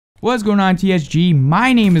What's going on, TSG?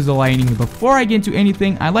 My name is Lightning. Before I get into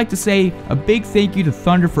anything, I'd like to say a big thank you to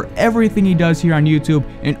Thunder for everything he does here on YouTube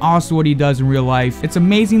and also what he does in real life. It's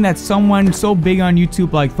amazing that someone so big on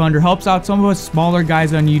YouTube like Thunder helps out some of us smaller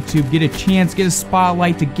guys on YouTube get a chance, get a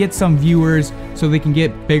spotlight to get some viewers so they can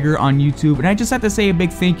get bigger on YouTube. And I just have to say a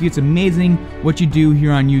big thank you. It's amazing what you do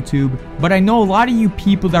here on YouTube. But I know a lot of you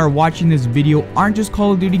people that are watching this video aren't just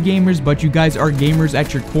Call of Duty gamers, but you guys are gamers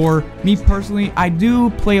at your core. Me personally, I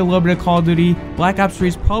do play a little bit of Call of Duty. Black Ops 3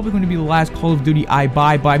 is probably going to be the last Call of Duty I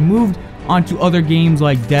buy, but I moved onto other games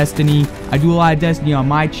like Destiny. I do a lot of Destiny on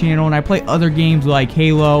my channel, and I play other games like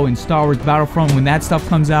Halo and Star Wars Battlefront when that stuff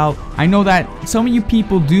comes out. I know that some of you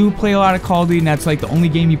people do play a lot of Call of Duty and that's like the only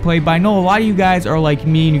game you play, but I know a lot of you guys are like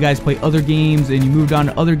me and you guys play other games and you moved on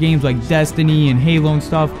to other games like Destiny and Halo and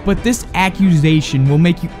stuff. But this accusation will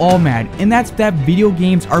make you all mad, and that's that video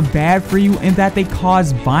games are bad for you and that they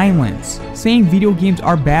cause violence. Saying video games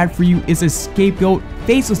are bad for you is a scapegoat,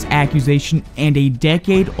 faceless accusation, and a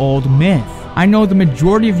decade-old myth. I know the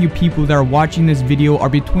majority of you people that are watching this video are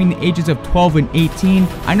between the ages of 12 and 18.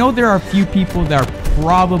 I know there are a few people that are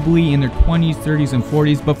probably in their 20s, 30s, and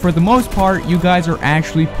 40s, but for the most part, you guys are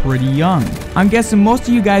actually pretty young. I'm guessing most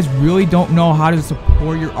of you guys really don't know how to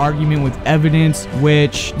support your argument with evidence,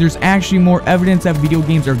 which there's actually more evidence that video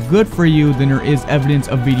games are good for you than there is evidence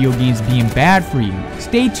of video games being bad for you.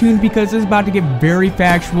 Stay tuned because it's about to get very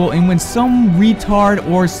factual, and when some retard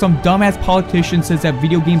or some dumbass politician says that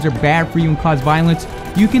video games are bad for you and cause violence,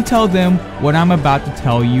 you can tell them what I'm about to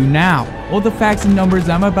tell you now. All the facts and numbers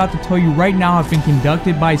I'm about to tell you right now have been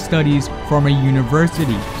conducted by studies from a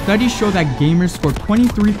university. Studies show that gamers score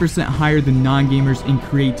 23% higher than non-gamers in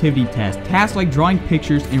creativity tests, tasks like drawing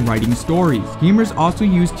pictures and writing stories. Gamers also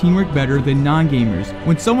use teamwork better than non-gamers.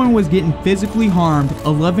 When someone was getting physically harmed,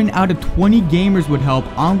 11 out of 20 gamers would help,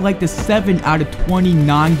 unlike the 7 out of 20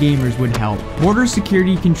 non-gamers would help. Border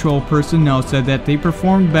security control personnel said that they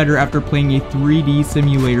performed better after playing a 3D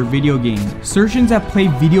simulator video game. Surgeons that play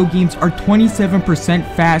video games are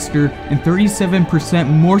 27% faster and 37%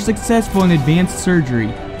 more successful in advanced surgery.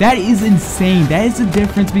 That is insane. That is the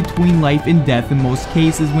difference between life and death in most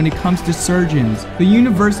cases when it comes to surgeons. The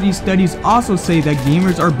university studies also say that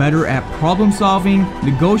gamers are better at problem solving,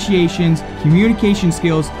 negotiations, communication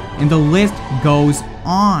skills, and the list goes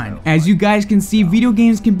on. As you guys can see, video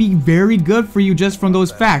games can be very good for you just from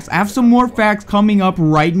those facts. I have some more facts coming up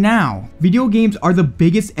right now. Video games are the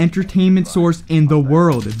biggest entertainment source in the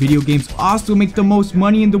world. Video games also make the most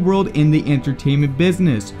money in the world in the entertainment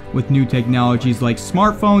business. With new technologies like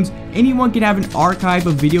smartphones, anyone can have an archive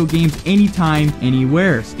of video games anytime,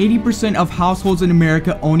 anywhere. 80% of households in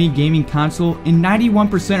America own a gaming console, and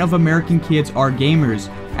 91% of American kids are gamers.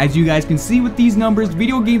 As you guys can see with these numbers,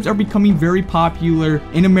 video games are becoming very popular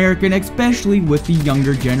in America, and especially with the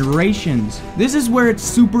younger generations. This is where it's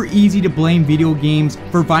super easy to blame video games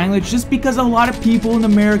for violence just because a lot of people in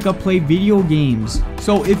America play video games.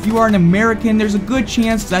 So if you are an American, there's a good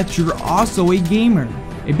chance that you're also a gamer.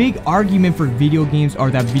 A big argument for video games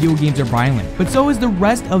are that video games are violent, but so is the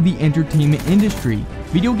rest of the entertainment industry.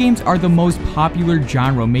 Video games are the most popular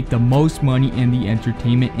genre, make the most money in the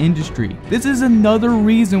entertainment industry. This is another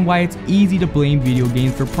reason why it's easy to blame video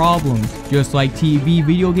games for problems. Just like TV,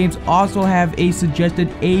 video games also have a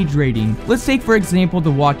suggested age rating. Let's take for example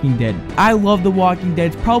The Walking Dead. I love The Walking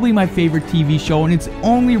Dead. It's probably my favorite TV show, and it's the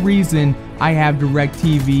only reason I have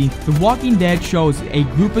DirecTV. The Walking Dead shows a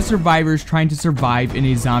group of survivors trying to survive in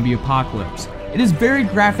a zombie apocalypse. It is very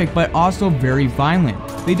graphic but also very violent.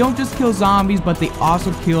 They don't just kill zombies, but they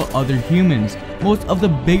also kill other humans. Most of the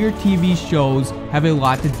bigger TV shows have a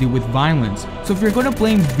lot to do with violence. So if you're going to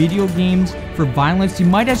blame video games for violence, you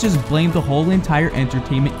might as just blame the whole entire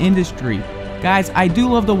entertainment industry. Guys, I do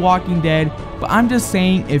love The Walking Dead, but I'm just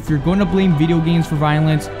saying if you're going to blame video games for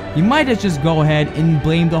violence, you might as just go ahead and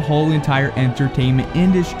blame the whole entire entertainment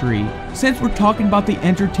industry. Since we're talking about the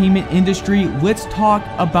entertainment industry, let's talk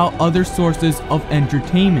about other sources of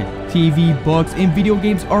entertainment. TV, books, and video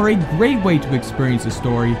games are a great way to experience a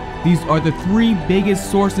story. These are the three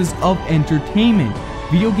biggest sources of entertainment.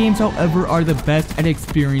 Video games, however, are the best at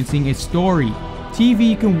experiencing a story. TV,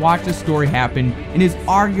 you can watch the story happen and is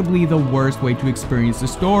arguably the worst way to experience the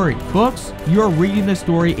story. Books, you're reading the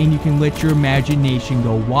story and you can let your imagination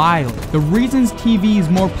go wild. The reasons TV is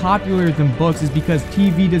more popular than books is because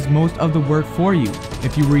TV does most of the work for you.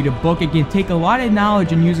 If you read a book, it can take a lot of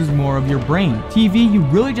knowledge and uses more of your brain. TV, you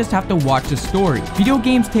really just have to watch the story. Video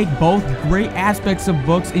games take both great aspects of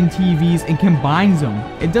books and TVs and combines them.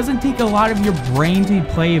 It doesn't take a lot of your brain to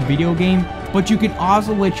play a video game. but you can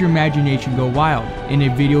also let your imagination go wild. In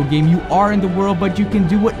a video game, you are in the world, but you can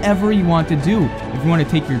do whatever you want to do. If you want to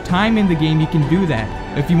take your time in the game, you can do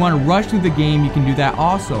that. If you want to rush through the game, you can do that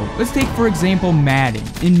also. Let's take for example Madden.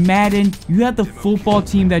 In Madden, you have the football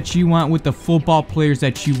team that you want with the football players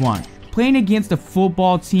that you want, playing against the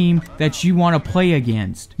football team that you want to play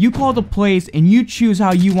against. You call the plays and you choose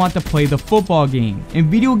how you want to play the football game.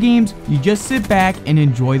 In video games, you just sit back and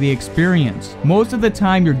enjoy the experience. Most of the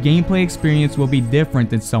time, your gameplay experience will be different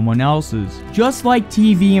than someone else's. Just like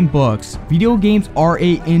TV and books, video games are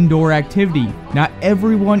an indoor activity. Not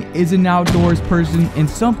everyone is an outdoors person, and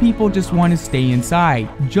some people just want to stay inside.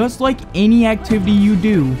 Just like any activity you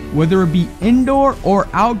do, whether it be indoor or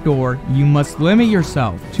outdoor, you must limit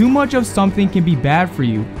yourself. Too much of something can be bad for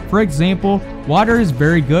you. For example, water is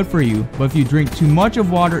very good for you, but if you drink too much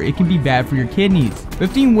of water, it can be bad for your kidneys.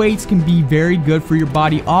 Lifting weights can be very good for your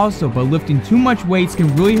body also, but lifting too much weights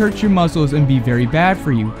can really hurt your muscles and be very bad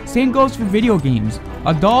for you. Same goes for video games.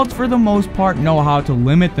 Adults for the most part know how to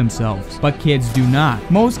limit themselves, but kids do not.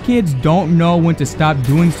 Most kids don't know when to stop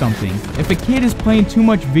doing something. If a kid is playing too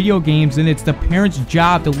much video games, then it's the parent's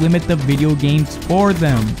job to limit the video games for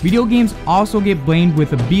them. Video games also get blamed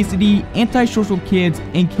with obesity, antisocial kids,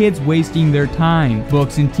 and kids wasting their time.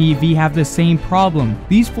 Books and TV have the same problem.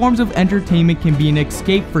 These forms of entertainment can be an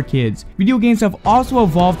escape for kids. Video games have also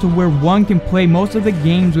evolved to where one can play most of the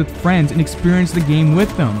games with friends and experience the game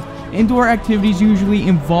with them. Indoor activities usually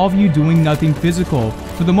involve you doing nothing physical.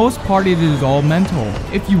 For the most part, it is all mental.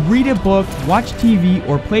 If you read a book, watch TV,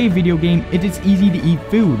 or play a video game, it is easy to eat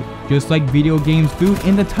food. Just like video games, food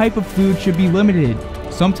and the type of food should be limited.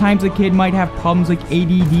 Sometimes a kid might have problems like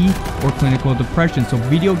ADD or clinical depression, so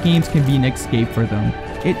video games can be an escape for them.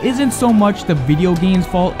 It isn't so much the video game's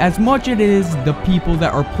fault as much it is the people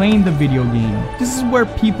that are playing the video game. This is where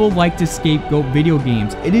people like to scapegoat video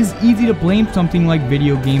games. It is easy to blame something like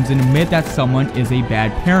video games and admit that someone is a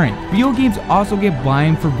bad parent. Video games also get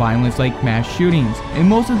blamed for violence like mass shootings. In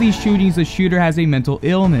most of these shootings, the shooter has a mental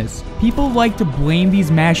illness. People like to blame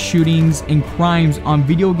these mass shootings and crimes on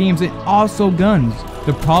video games and also guns.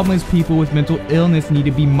 The problem is people with mental illness need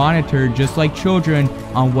to be monitored just like children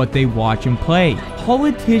on what they watch and play.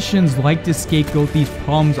 Politicians like to scapegoat these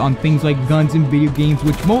problems on things like guns and video games,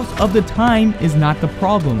 which most of the time is not the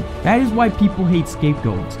problem. That is why people hate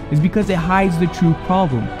scapegoats, is because it hides the true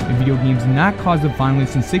problem. If video games did not cause the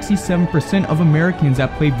violence, then 67% of Americans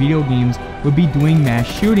that play video games would be doing mass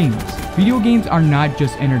shootings. Video games are not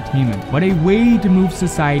just entertainment, but a way to move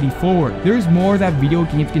society forward. There is more that video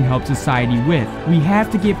games can help society with. We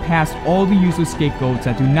have to get past all the use of scapegoats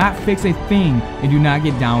that do not fix a thing and do not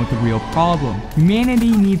get down with the real problem.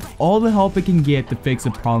 Humanity needs all the help it can get to fix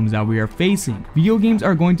the problems that we are facing. Video games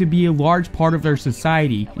are going to be a large part of our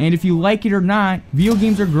society, and if you like it or not, video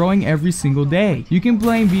games are growing every single day. You can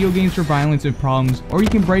blame video games for violence and problems, or you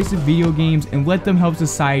can embrace the video games and let them help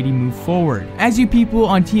society move forward. As you people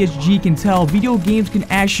on TSG can tell, video games can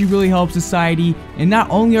actually really help society, and not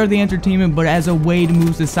only are they entertainment, but as a way to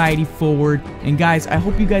move society forward. And guys, I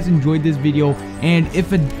hope you guys enjoyed this video, and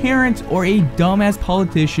if a parent or a dumbass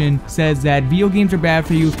politician says that video games are bad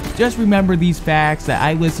for you, just remember these facts that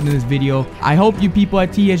I listed in this video. I hope you people at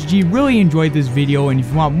TSG really enjoyed this video, and if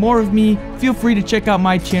you want more of me, feel free to check out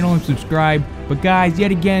my channel and subscribe. But guys,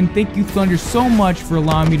 yet again, thank you Thunder so much for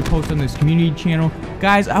allowing me to post on this community channel.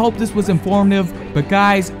 Guys, I hope this was informative, but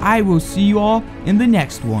guys, I will see you all in the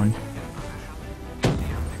next one.